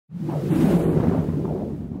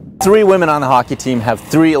Three women on the hockey team have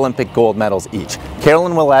 3 Olympic gold medals each: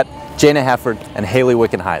 Ouellette, Jayna Hefford, and Hayley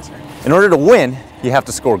Wickenheiser. In order to win, you have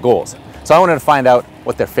to score goals. So I wanted to find out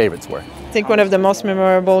what their favorites were. I think one of the most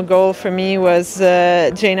memorable goals for me was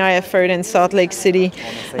Jayna Hefford in Salt Lake City.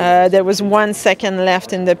 There was 1 second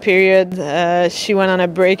left in the period. She went on a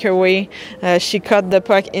breakaway. She caught the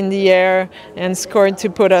puck in the air and scored to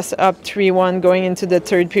put us up 3-1 going into the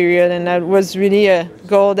third period. And that was really a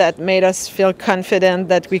goal that made us feel confident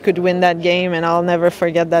that we could win that game, and I'll never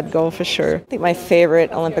forget that goal for sure. I think my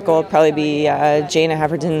favorite Olympic goal would probably be Jayna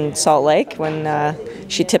Hefford in Salt Lake when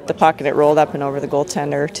she tipped the puck and it rolled up and over the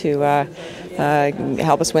goaltender to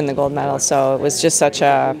help us win the gold medal. So it was just such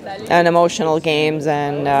an emotional game,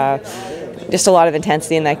 and just a lot of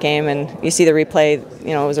intensity in that game. And you see the replay,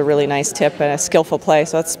 you know, it was a really nice tip and a skillful play.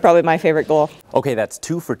 So that's probably my favorite goal. Okay, that's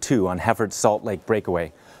 2 for 2 on Hefford's Salt Lake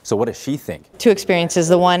breakaway. So what does she think? 2 experiences,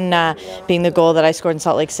 the one being the goal that I scored in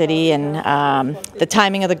Salt Lake City, and the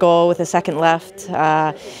timing of the goal with a second left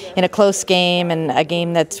in a close game, and a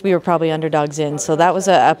game that we were probably underdogs in. So that was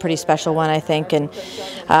a pretty special one, I think. And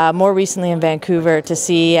more recently in Vancouver, to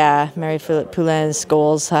see Marie-Philippe Poulin's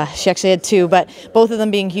goals. She actually had 2, but both of them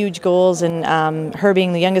being huge goals, and her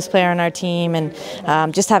being the youngest player on our team, and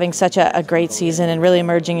just having such a great season and really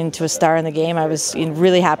emerging into a star in the game. I was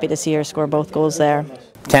really happy to see her score both goals there.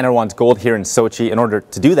 Canada wants gold here in Sochi. In order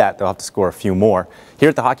to do that, they'll have to score a few more. Here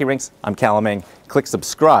at the hockey rinks, I'm Calamang. Click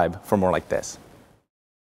subscribe for more like this.